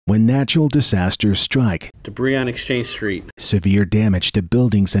When natural disasters strike, debris on Exchange Street, severe damage to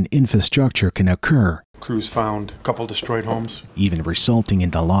buildings and infrastructure can occur. Crews found a couple destroyed homes, even resulting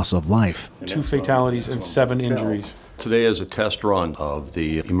in the loss of life. 2 fatalities and 7 injuries. Today is a test run of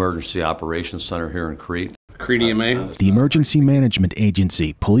the Emergency Operations Center here in Crete. Crete EMA. The Emergency Management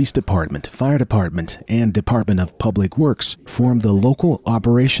Agency, Police Department, Fire Department, and Department of Public Works form the Local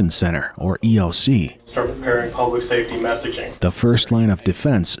Operations Center, or EOC. Start preparing public safety messaging. The first line of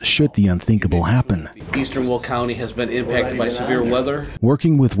defense should the unthinkable happen. Eastern Will County has been impacted by severe weather.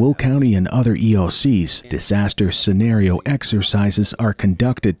 Working with Will County and other EOCs, disaster scenario exercises are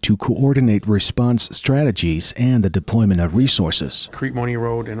conducted to coordinate response strategies and the deployment of resources. Crete Money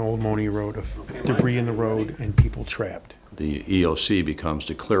Road and Old Money Road, of debris in the road and people trapped. The EOC becomes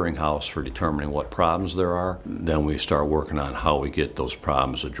the clearinghouse for determining what problems there are. Then we start working on how we get those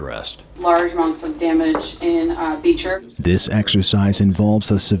problems addressed. Large amounts of damage in Beecher. This exercise involves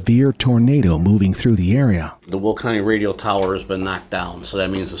a severe tornado moving through the area. The Will County radio tower has been knocked down, so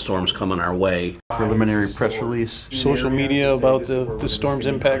that means the storm's coming our way. Preliminary press release. Social media about the storm's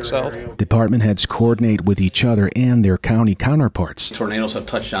impact south. Department heads coordinate with each other and their county counterparts. Tornadoes have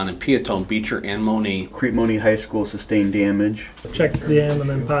touched down in Piatone, Beecher, and Monee. Crete Money High School sustained damage. Check the dam and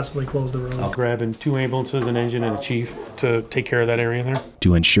then possibly close the road. Grabbing 2 ambulances, an engine, and a chief to take care of that area there.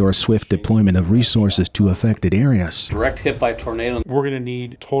 To ensure swift deployment of resources to affected areas. Direct hit by tornado. We're going to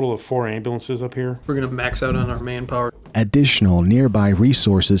need a total of 4 ambulances up here. We're going to max out on our manpower. Additional nearby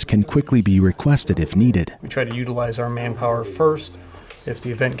resources can quickly be requested if needed. We try to utilize our manpower first. If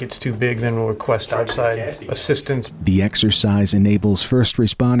the event gets too big, then we'll request outside assistance. The exercise enables first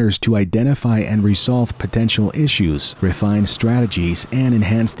responders to identify and resolve potential issues, refine strategies, and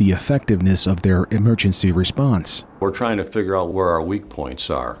enhance the effectiveness of their emergency response. We're trying to figure out where our weak points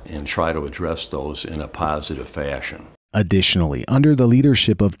are and try to address those in a positive fashion. Additionally, under the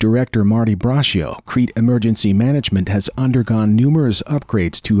leadership of Director Marty Braccio, Crete Emergency Management has undergone numerous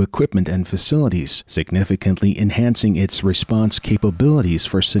upgrades to equipment and facilities, significantly enhancing its response capabilities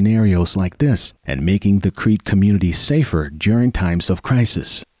for scenarios like this and making the Crete community safer during times of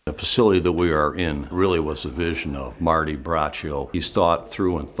crisis. The facility that we are in really was a vision of Marty Braccio. He's thought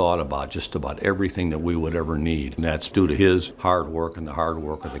through and thought about just about everything that we would ever need, and that's due to his hard work and the hard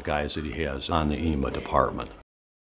work of the guys that he has on the EMA department.